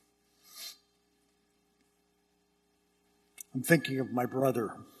I'm thinking of my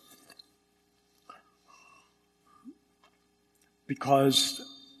brother. Because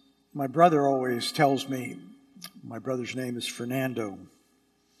my brother always tells me, my brother's name is Fernando.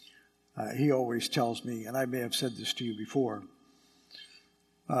 He always tells me, and I may have said this to you before,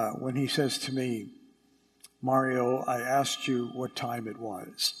 when he says to me, Mario, I asked you what time it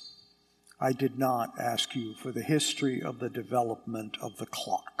was. I did not ask you for the history of the development of the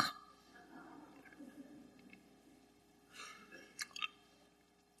clock.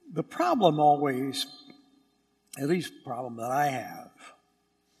 The problem always, at least the problem that I have,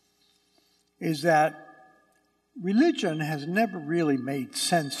 is that religion has never really made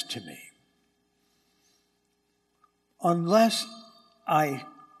sense to me unless I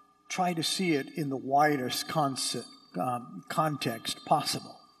try to see it in the widest context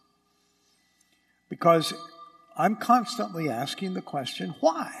possible. Because I'm constantly asking the question,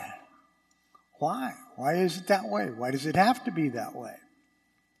 why? Why? Why is it that way? Why does it have to be that way?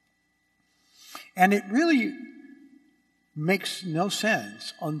 And it really makes no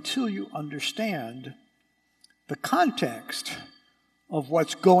sense until you understand the context of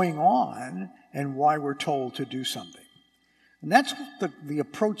what's going on and why we're told to do something. And that's the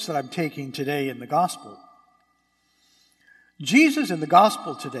approach that I'm taking today in the gospel. Jesus in the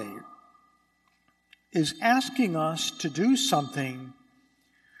gospel today is asking us to do something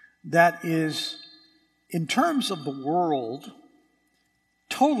that is, in terms of the world,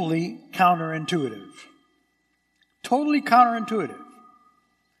 totally counterintuitive. Totally counterintuitive.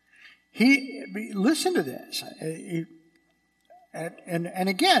 Listen to this. And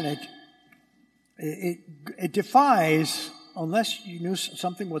again, it defies, unless you knew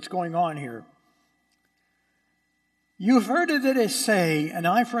something what's going on here. You've heard of it as say, an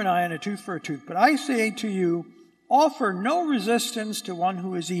eye for an eye and a tooth for a tooth. But I say to you, offer no resistance to one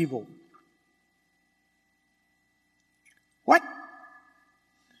who is evil. What?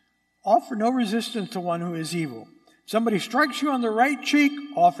 Offer no resistance to one who is evil. Somebody strikes you on the right cheek,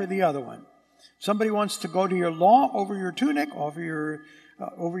 offer the other one. Somebody wants to go to your law over your tunic, offer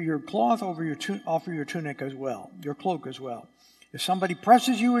your cloth, offer your tunic as well, your cloak as well. If somebody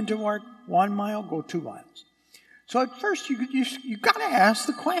presses you into 1 mile, go 2 miles. So at first you got to ask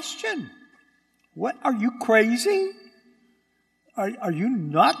the question: what, are you crazy? Are you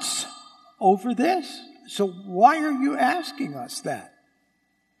nuts over this? So why are you asking us that?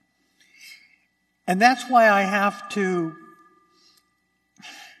 And that's why I have to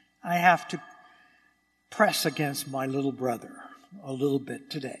press against my little brother a little bit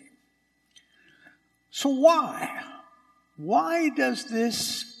today. So why? Why does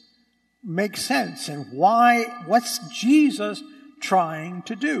this make sense? And what's Jesus trying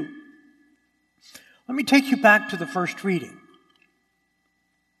to do? Let me take you back to the first reading.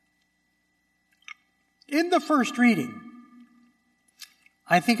 In the first reading,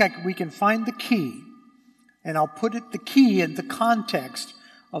 I think we can find the key, and I'll put the key in the context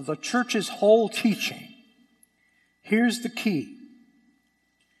of the church's whole teaching. Here's the key.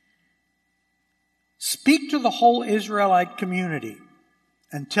 Speak to the whole Israelite community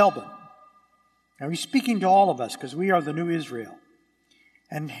and tell them. Now he's speaking to all of us because we are the new Israel.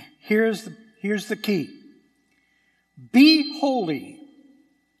 And here's the key. Be holy,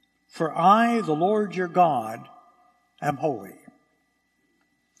 for I, the Lord your God, am holy.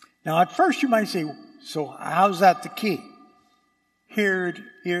 Now at first you might say, so how's that the key?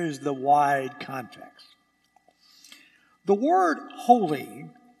 Here's the wide context. The word holy,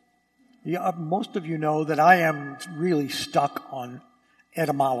 most of you know that I am really stuck on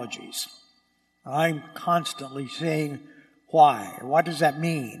etymologies. I'm constantly saying, why? What does that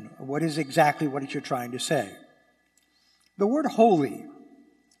mean? What is you're trying to say? The word holy,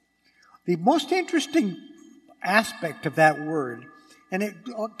 the most interesting aspect of that word, and it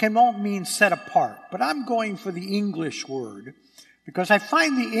can all mean set apart, but I'm going for the English word because I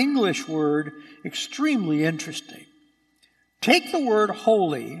find the English word extremely interesting. Take the word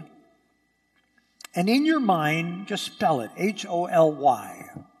holy, and in your mind, just spell it, Holy.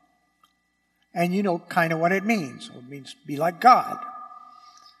 And you know kind of what it means. It means be like God.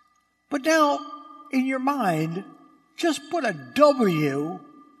 But now, in your mind, just put a W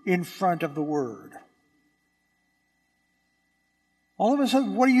in front of the word. All of a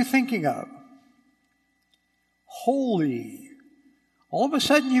sudden, what are you thinking of? Holy. All of a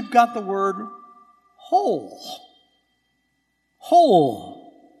sudden, you've got the word whole.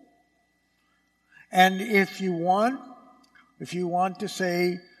 Whole. And if you want to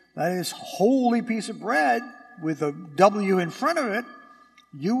say that is holy piece of bread with a W in front of it,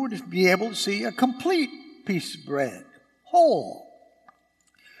 you would be able to see a complete piece of bread. Whole.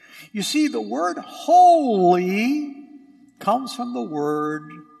 You see, the word holy comes from the word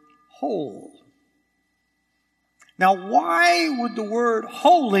whole. Now, why would the word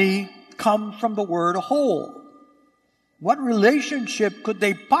holy come from the word whole? What relationship could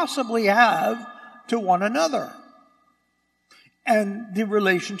they possibly have to one another? And the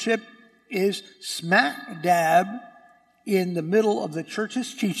relationship is smack dab in the middle of the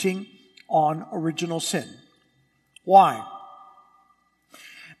church's teaching on original sin. Why?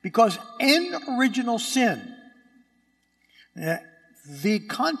 Because in original sin, the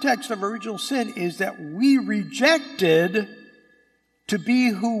context of original sin is that we rejected to be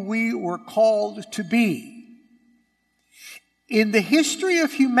who we were called to be. In the history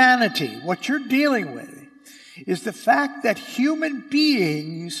of humanity, what you're dealing with is the fact that human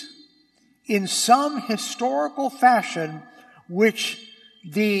beings, in some historical fashion, which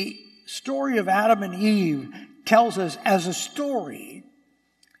the story of Adam and Eve tells us as a story,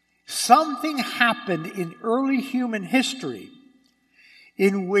 something happened in early human history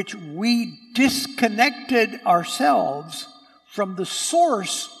in which we disconnected ourselves from the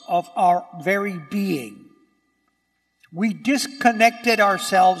source of our very being. We disconnected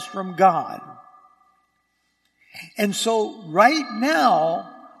ourselves from God. And so right now,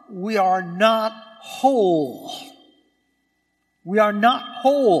 we are not whole. We are not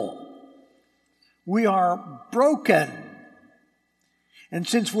whole. We are broken. And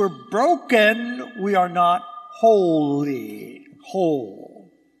since we're broken, we are not whole.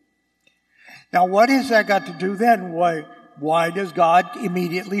 Now, what has that got to do then? Why does God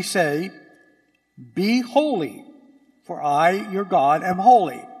immediately say, "Be holy, for I, your God, am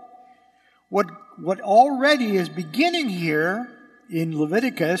holy"? What already is beginning here in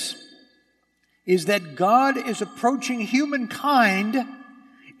Leviticus is that God is approaching humankind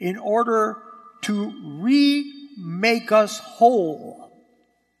in order to remake us whole,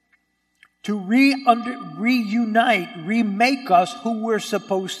 to reunite, remake us who we're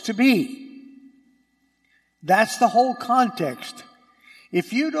supposed to be. That's the whole context.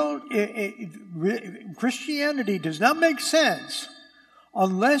 If you don't, Christianity does not make sense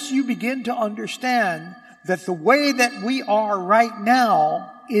unless you begin to understand that the way that we are right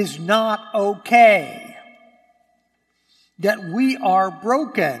now is not okay. That we are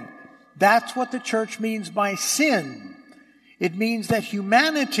broken. That's what the church means by sin. It means that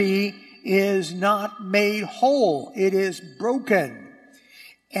humanity is not made whole. It is broken.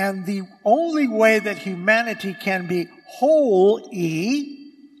 And the only way that humanity can be whole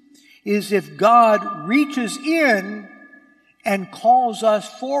is if God reaches in and calls us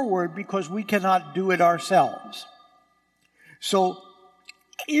forward, because we cannot do it ourselves. So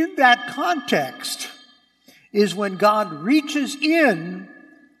in that context is when God reaches in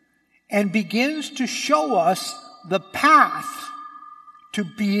and begins to show us the path to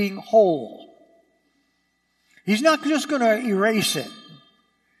being whole. He's not just going to erase it.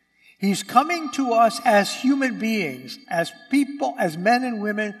 He's coming to us as human beings, as people, as men and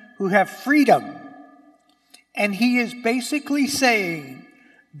women who have freedom. And he is basically saying,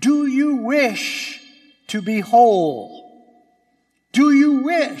 do you wish to be whole? Do you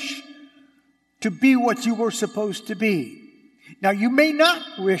wish to be what you were supposed to be? Now, you may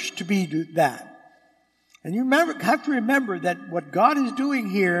not wish to be that. And you have to remember that what God is doing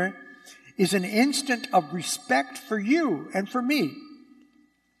here is an instant of respect for you and for me.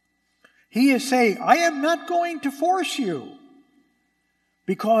 He is saying, I am not going to force you.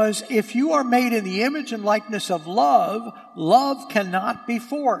 Because if you are made in the image and likeness of love, love cannot be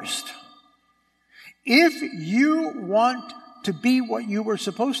forced. If you want to be what you were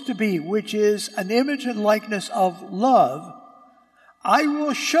supposed to be, which is an image and likeness of love, I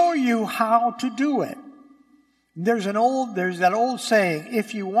will show you how to do it. There's that old saying,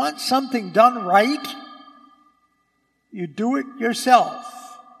 if you want something done right, you do it yourself.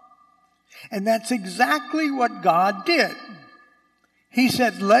 And that's exactly what God did. He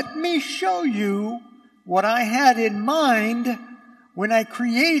said, let me show you what I had in mind when I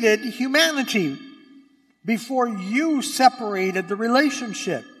created humanity before you separated the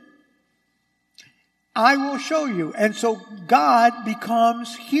relationship. I will show you. And so God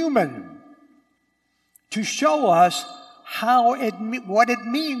becomes human to show us what it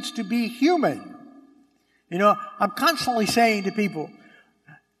means to be human. You know, I'm constantly saying to people,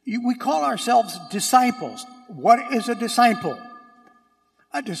 we call ourselves disciples. What is a disciple?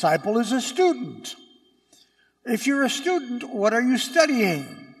 A disciple is a student. If you're a student, what are you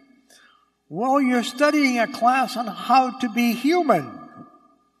studying? Well, you're studying a class on how to be human.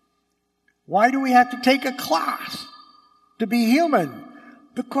 Why do we have to take a class to be human?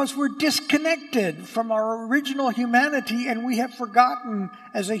 Because we're disconnected from our original humanity and we have forgotten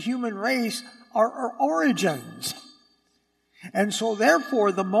as a human race our origins. And so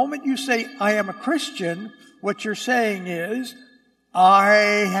therefore, the moment you say, I am a Christian, what you're saying is, I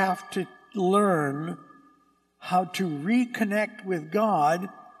have to learn how to reconnect with God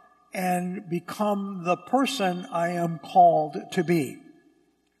and become the person I am called to be.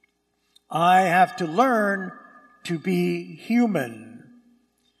 I have to learn to be human.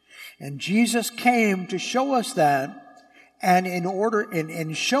 And Jesus came to show us that, and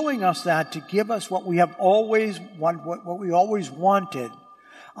in showing us that, to give us what we have always what we always wanted,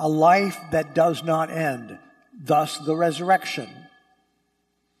 a life that does not end, thus the resurrection.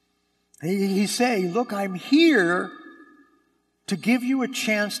 He's saying, look, I'm here to give you a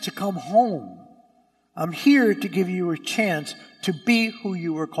chance to come home. I'm here to give you a chance to be who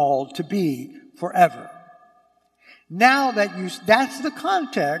you were called to be forever. Now that's the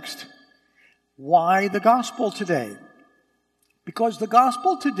context, why the gospel today? Because the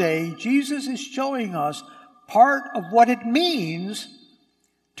gospel today, Jesus is showing us part of what it means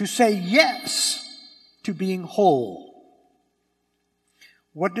to say yes to being whole.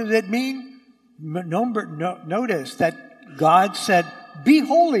 What does it mean? Notice that God said, be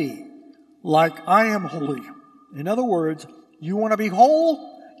holy like I am holy. In other words, you want to be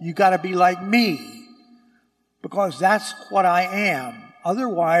whole? You got to be like me, because that's what I am.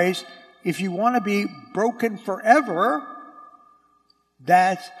 Otherwise, if you want to be broken forever,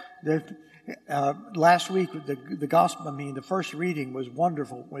 last week, the gospel, the first reading was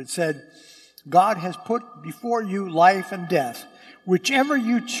wonderful. It said, God has put before you life and death. Whichever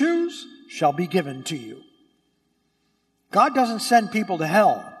you choose shall be given to you. God doesn't send people to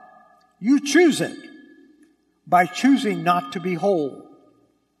hell. You choose it by choosing not to be whole.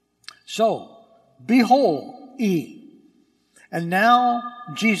 So, be whole, E. And now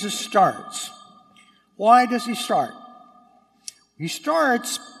Jesus starts. Why does he start? He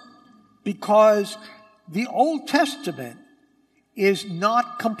starts because the Old Testament is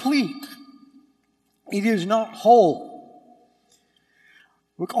not complete. It is not whole.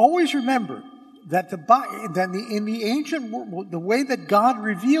 We always remember that in the ancient world, the way that God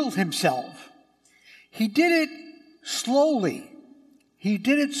revealed himself, he did it slowly. He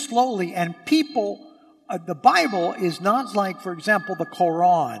did it slowly, and the Bible is not like, for example, the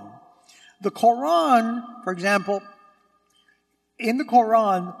Quran. The Quran, for example, in the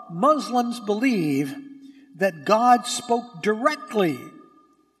Quran, Muslims believe that God spoke directly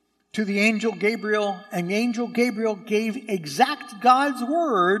to the angel Gabriel, and the angel Gabriel gave exact God's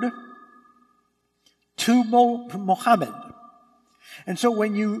word to Muhammad. And so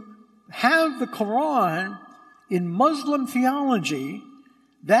when you have the Quran in Muslim theology,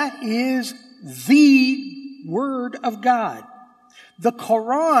 that is the Word of God. The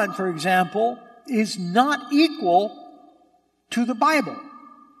Quran, for example, is not equal to the Bible.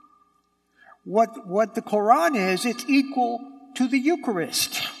 What the Quran is, it's equal to the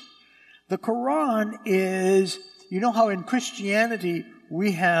Eucharist. The Quran is, you know how in Christianity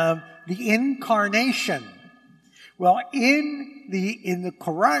we have the incarnation. Well, in the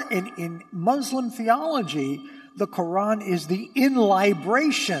Quran, in Muslim theology, the Quran is the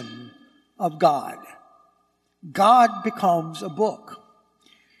inlibration of God. God becomes a book.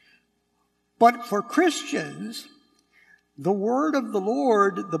 But for Christians, the word of the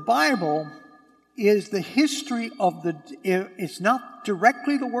Lord, the Bible, is the history of it's not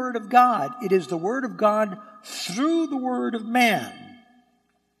directly the Word of God. It is the Word of God through the Word of man.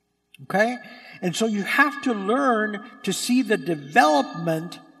 Okay? And so you have to learn to see the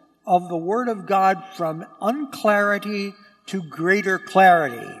development of the Word of God from unclarity to greater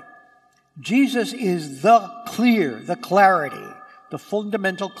clarity. Jesus is the clarity, the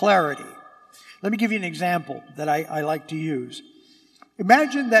fundamental clarity. Let me give you an example that I like to use.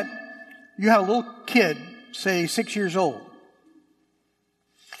 Imagine that you have a little kid, say 6 years old.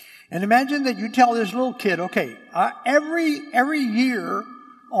 And imagine that you tell this little kid, okay, every year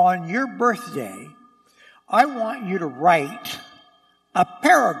on your birthday, I want you to write a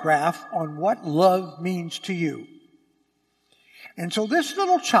paragraph on what love means to you. And so this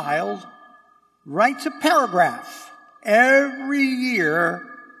little child writes a paragraph every year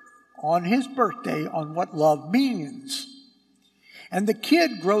on his birthday on what love means. And the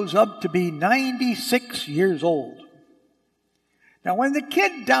kid grows up to be 96 years old. Now, when the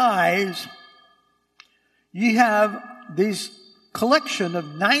kid dies, you have this collection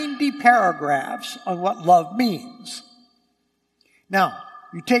of 90 paragraphs on what love means. Now,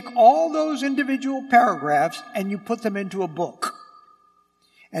 you take all those individual paragraphs and you put them into a book.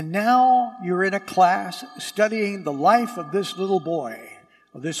 And now you're in a class studying the life of this little boy,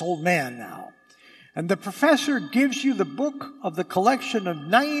 of this old man now. And the professor gives you the book of the collection of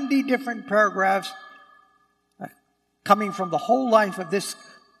 90 different paragraphs. coming from the whole life of this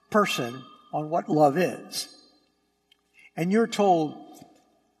person on what love is. And you're told,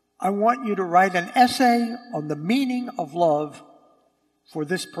 I want you to write an essay on the meaning of love for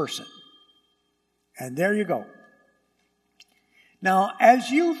this person. And there you go. Now,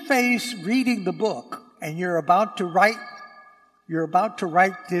 as you face reading the book and you're about to write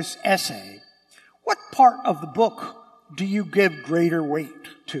this essay, what part of the book do you give greater weight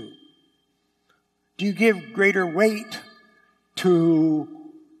to? Do you give greater weight to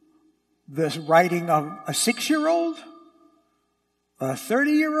the writing of a 6-year-old, a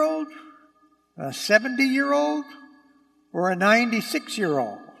 30-year-old, a 70-year-old, or a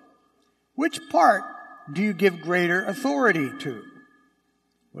 96-year-old? Which part do you give greater authority to?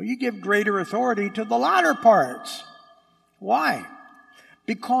 Well, you give greater authority to the latter parts. Why?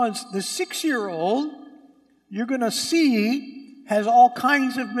 Because the 6-year-old, you're going to see, has all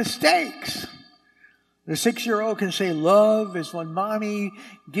kinds of mistakes. The 6-year-old can say, love is when mommy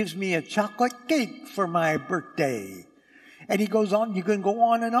gives me a chocolate cake for my birthday. And he goes on, you can go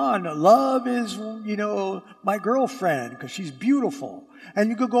on and on. Love is, my girlfriend because she's beautiful. And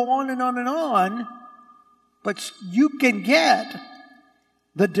you could go on and on and on. But you can get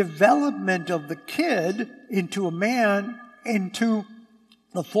the development of the kid into a man, into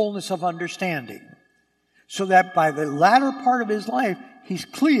the fullness of understanding. So that by the latter part of his life, he's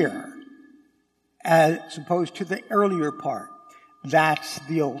clear, as opposed to the earlier part. That's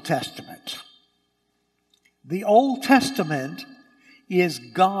the Old Testament. The Old Testament is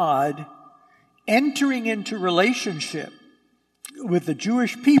God entering into relationship with the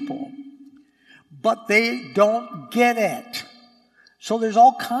Jewish people, but they don't get it. So there's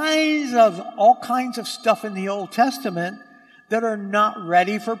all kinds of stuff in the Old Testament that are not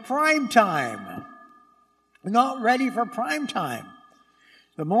ready for prime time. Not ready for prime time.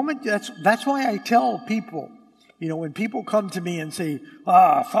 The moment that's why I tell people, when people come to me and say,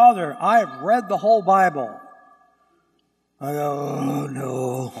 Father, I've read the whole Bible. I go, oh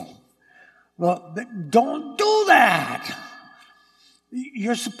no. Well, don't do that.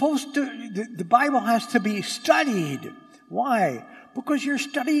 You're supposed to, the Bible has to be studied. Why? Because you're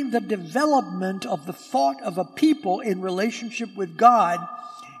studying the development of the thought of a people in relationship with God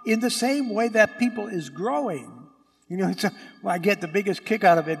in the same way that people is growing. I get the biggest kick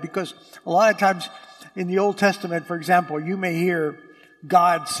out of it because a lot of times in the Old Testament, for example, you may hear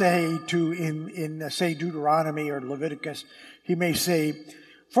God say in say Deuteronomy or Leviticus, he may say,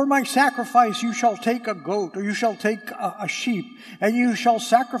 for my sacrifice you shall take a goat, or you shall take a sheep, and you shall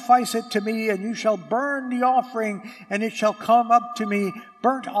sacrifice it to me, and you shall burn the offering, and it shall come up to me,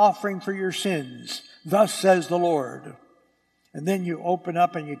 burnt offering for your sins. Thus says the Lord. And then you open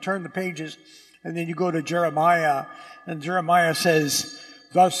up and you turn the pages, and then you go to Jeremiah, and Jeremiah says,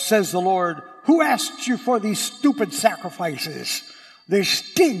 thus says the Lord, who asked you for these stupid sacrifices? They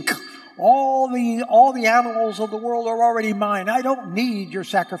stink. All the animals of the world are already mine. I don't need your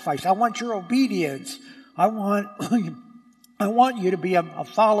sacrifice. I want your obedience. I want you to be a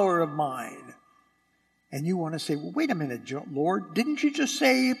follower of mine. And you want to say, well, wait a minute, Lord, didn't you just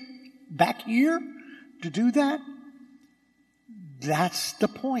say back here to do that? That's the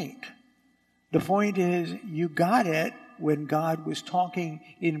point. The point is, you got it when God was talking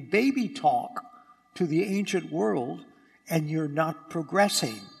in baby talk to the ancient world, and you're not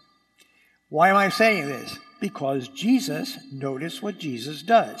progressing. Why am I saying this? Because Jesus, notice what Jesus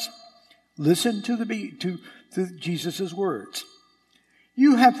does. Listen to Jesus' words.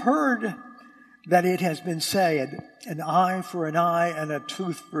 You have heard that it has been said, an eye for an eye and a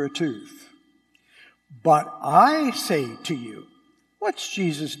tooth for a tooth. But I say to you, what's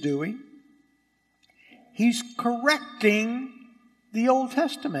Jesus doing? He's correcting the Old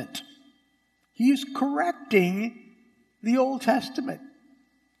Testament. He's correcting the Old Testament.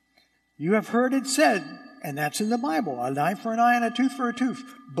 You have heard it said, and that's in the Bible, an eye for an eye and a tooth for a tooth.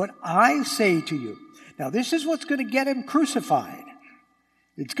 But I say to you. Now this is what's going to get him crucified.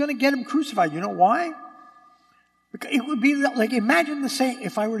 It's going to get him crucified. You know why? It would be like, imagine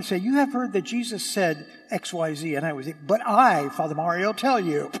if I were to say, you have heard that Jesus said X, Y, Z, and I would say, but I, Father Mario, tell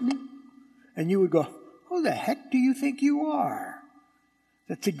you. And you would go, who the heck do you think you are?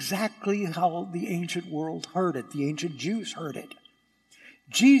 That's exactly how the ancient world heard it. The ancient Jews heard it.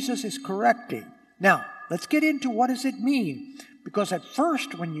 Jesus is correcting. Now, let's get into what does it mean? Because at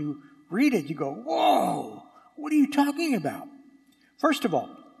first, when you read it, you go, whoa, what are you talking about? First of all,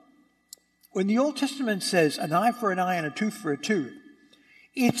 when the Old Testament says an eye for an eye and a tooth for a tooth,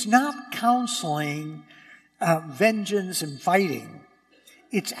 it's not counseling vengeance and fighting.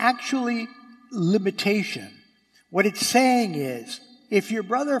 It's actually limitation. What it's saying is, if your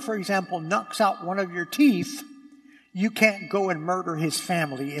brother, for example, knocks out one of your teeth, You can't go and murder his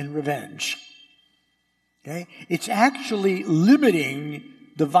family in revenge. Okay? It's actually limiting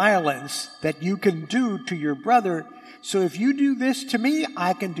the violence that you can do to your brother. So if you do this to me,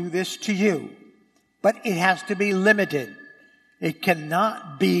 I can do this to you. But it has to be limited. It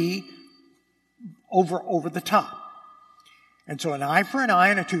cannot be over the top. And so an eye for an eye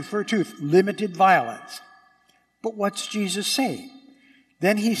and a tooth for a tooth, limited violence. But what's Jesus saying?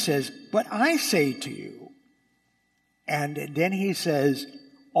 Then he says, but I say to you, and then he says,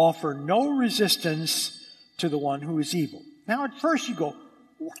 offer no resistance to the one who is evil. Now at first you go,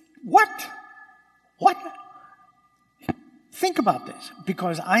 what? What? Think about this,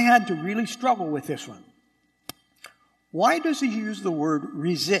 because I had to really struggle with this one. Why does he use the word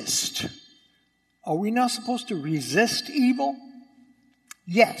resist? Are we not supposed to resist evil?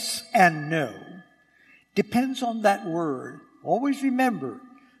 Yes and no. Depends on that word. Always remember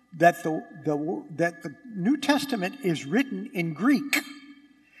that the New Testament is written in Greek.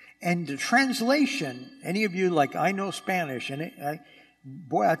 And the translation, any of you, like I know Spanish, and I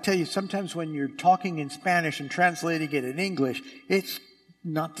tell you, sometimes when you're talking in Spanish and translating it in English, it's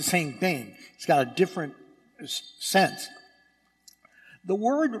not the same thing. It's got a different sense. The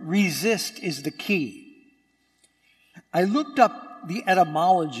word resist is the key. I looked up the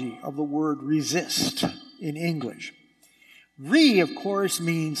etymology of the word resist in English. Of course,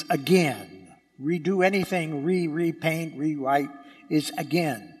 means again. Redo anything, repaint, rewrite is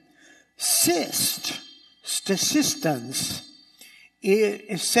again. Stasistance,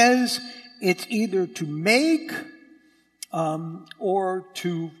 it says it's either to make or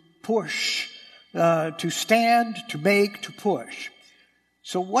to push, to stand, to make, to push.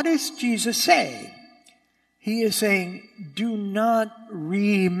 So what is Jesus saying? He is saying, do not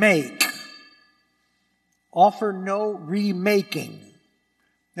remake. Offer no remaking.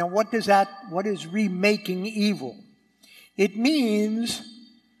 Now what is remaking evil? It means,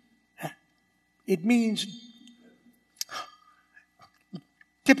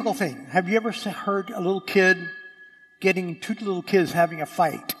 typical thing. Have you ever heard a little kid two little kids having a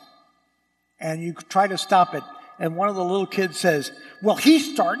fight? And you try to stop it. And one of the little kids says, well, he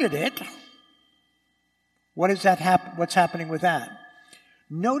started it. What's happening with that?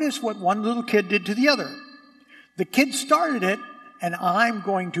 Notice what one little kid did to the other. The kid started it, and I'm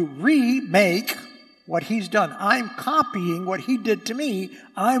going to remake what he's done. I'm copying what he did to me.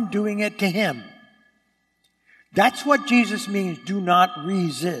 I'm doing it to him. That's what Jesus means, do not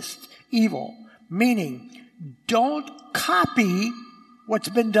resist evil. Meaning, don't copy what's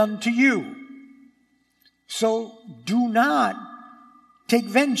been done to you. So do not take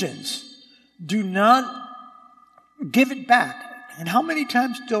vengeance. Do not give it back. And how many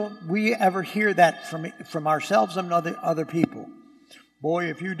times don't we ever hear that from ourselves and other people? Boy,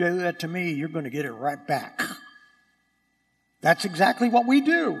 if you do that to me, you're going to get it right back. That's exactly what we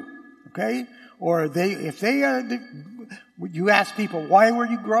do. Okay? Or you ask people, why were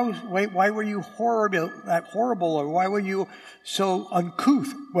you gross? Why were you horrible? Or why were you so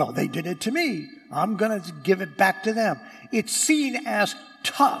uncouth? Well, they did it to me. I'm going to give it back to them. It's seen as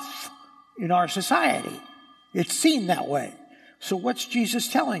tough in our society. It's seen that way. So what's Jesus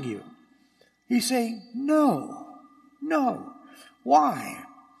telling you? He's saying, no. Why?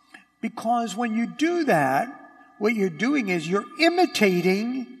 Because when you do that, what you're doing is you're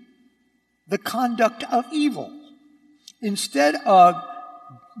imitating the conduct of evil. Instead of,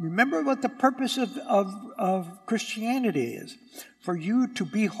 remember what the purpose of Christianity is. For you to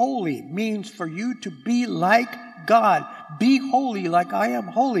be holy means for you to be like God. Be holy like I am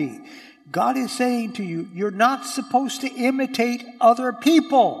holy. God is saying to you, you're not supposed to imitate other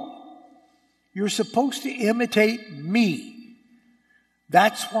people. You're supposed to imitate me.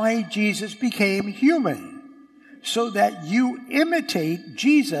 That's why Jesus became human. So that you imitate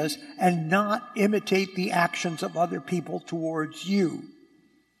Jesus and not imitate the actions of other people towards you.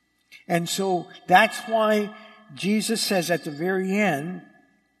 And so that's why Jesus says at the very end,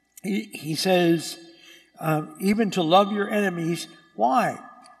 he says, even to love your enemies. Why?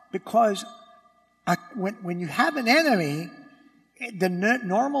 Because when you have an enemy, the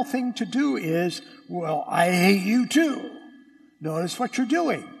normal thing to do is, well, I hate you too. Notice what you're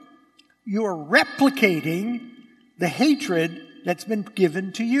doing. You're replicating the hatred that's been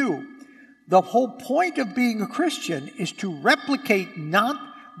given to you. The whole point of being a Christian is to replicate not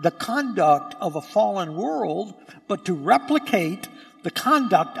the conduct of a fallen world, but to replicate the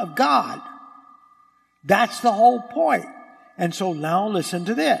conduct of God. That's the whole point. And so now listen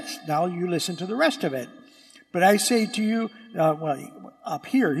to this. Now you listen to the rest of it. But I say to you, up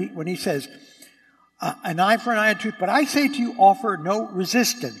here, when he says, An eye for an eye, a tooth. But I say to you, offer no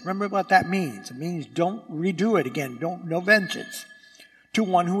resistance. Remember what that means. It means don't redo it again. No vengeance to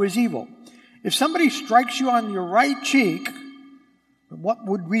one who is evil. If somebody strikes you on your right cheek, what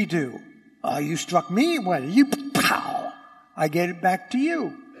would we do? You struck me. Well, you, pow, I get it back to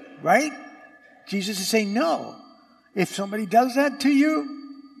you, right? Jesus is saying no. If somebody does that to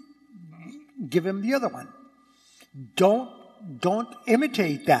you, give him the other one. Don't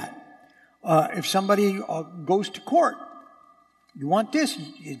imitate that. If somebody goes to court, you want this?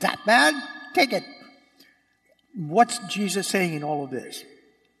 Is that bad? Take it. What's Jesus saying in all of this?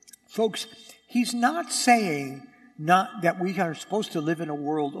 Folks, he's not saying not that we are supposed to live in a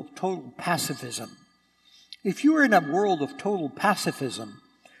world of total pacifism. If you were in a world of total pacifism,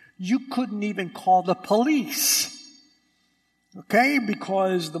 you couldn't even call the police. Okay?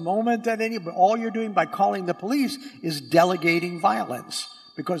 Because the moment that all you're doing by calling the police is delegating violence.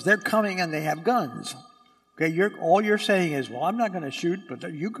 Because they're coming and they have guns. Okay? All you're saying is, well, I'm not going to shoot,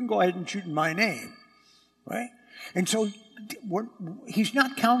 but you can go ahead and shoot in my name. Right? And so he's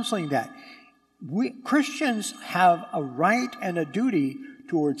not counseling that. Christians have a right and a duty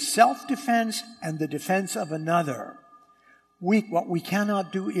towards self-defense and the defense of another. What we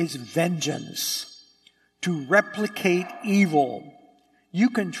cannot do is vengeance, to replicate evil. You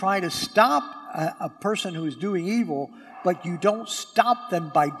can try to stop a person who is doing evil, but you don't stop them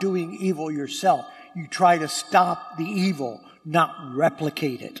by doing evil yourself. You try to stop the evil, not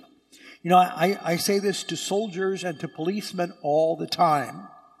replicate it. You know, I say this to soldiers and to policemen all the time.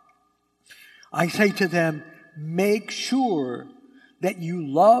 I say to them, make sure that you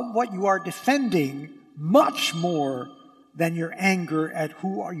love what you are defending much more than your anger at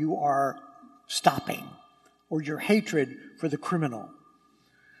who you are stopping or your hatred for the criminal.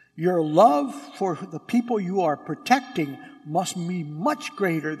 Your love for the people you are protecting must be much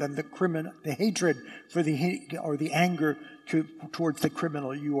greater than the hatred for the anger towards the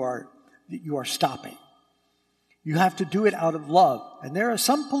criminal you are stopping. You have to do it out of love. And there are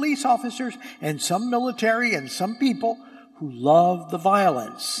some police officers and some military and some people who love the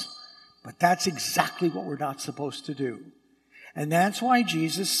violence. But that's exactly what we're not supposed to do. And that's why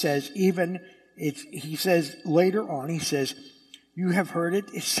Jesus says, he says later on, he says, you have heard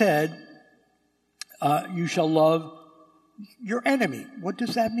it said, you shall love your enemy. What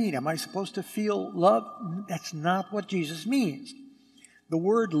does that mean? Am I supposed to feel love? That's not what Jesus means. The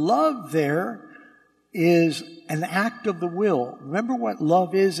word love there is an act of the will. Remember what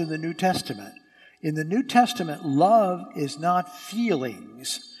love is in the New Testament. In the New Testament, love is not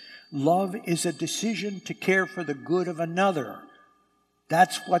feelings. Love is a decision to care for the good of another.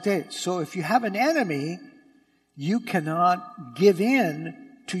 That's what it is. So if you have an enemy, you cannot give in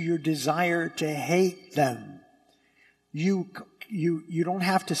to your desire to hate them. You don't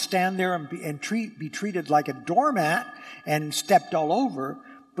have to stand there and be treated like a doormat and stepped all over,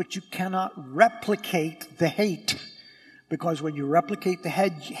 but you cannot replicate the hate. Because when you replicate the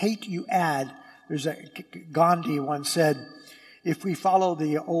hate you add, Gandhi once said, if we follow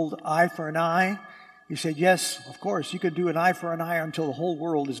the old eye for an eye, he said, yes, of course, you could do an eye for an eye until the whole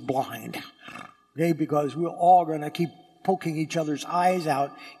world is blind. Okay, because we're all going to keep poking each other's eyes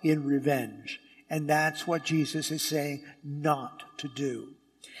out in revenge. And that's what Jesus is saying not to do.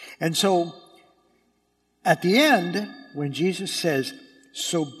 And so, at the end, when Jesus says,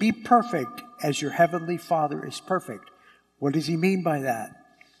 so be perfect as your heavenly Father is perfect, what does he mean by that?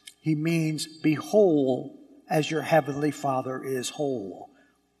 He means be whole as your heavenly Father is whole.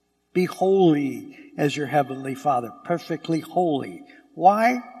 Be holy as your heavenly Father, perfectly holy.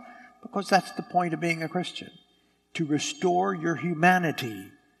 Why? Because that's the point of being a Christian. To restore your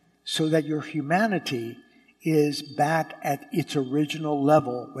humanity so that your humanity is back at its original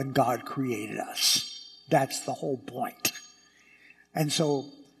level when God created us. That's the whole point. And so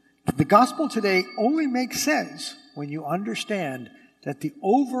the gospel today only makes sense when you understand that the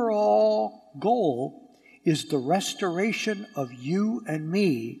overall goal is the restoration of you and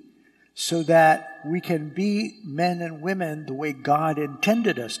me so that we can be men and women the way God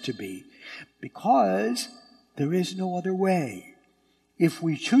intended us to be, because there is no other way. If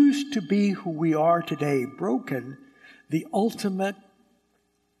we choose to be who we are today, broken, the ultimate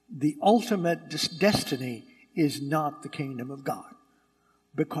destiny is not the kingdom of God.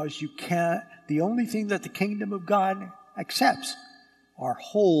 Because the only thing that the kingdom of God accepts are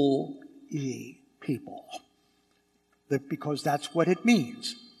whole people. Because that's what it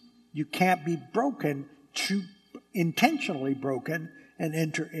means. You can't be broken, intentionally broken, and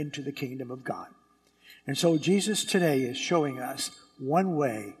enter into the kingdom of God. And so Jesus today is showing us one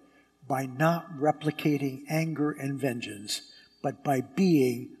way, by not replicating anger and vengeance, but by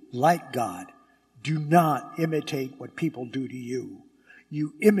being like God, Do not imitate what people do to you.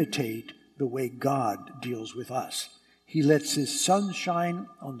 You imitate the way God deals with us. He lets his sun shine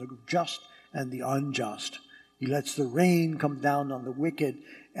on the just and the unjust. He lets the rain come down on the wicked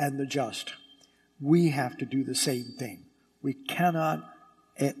and the just. We have to do the same thing. We cannot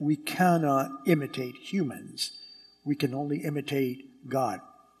imitate humans. We can only imitate God.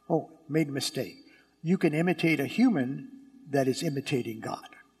 Oh, made a mistake. You can imitate a human that is imitating God.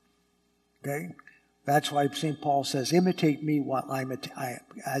 Okay? That's why St. Paul says, imitate me while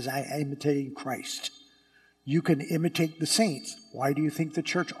as I am imitating Christ. You can imitate the saints. Why do you think the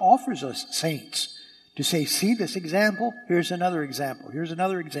church offers us saints? To say, see this example? Here's another example. Here's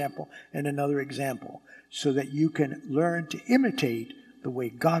another example and another example. So that you can learn to imitate the way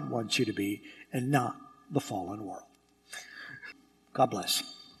God wants you to be and not the fallen world. God bless.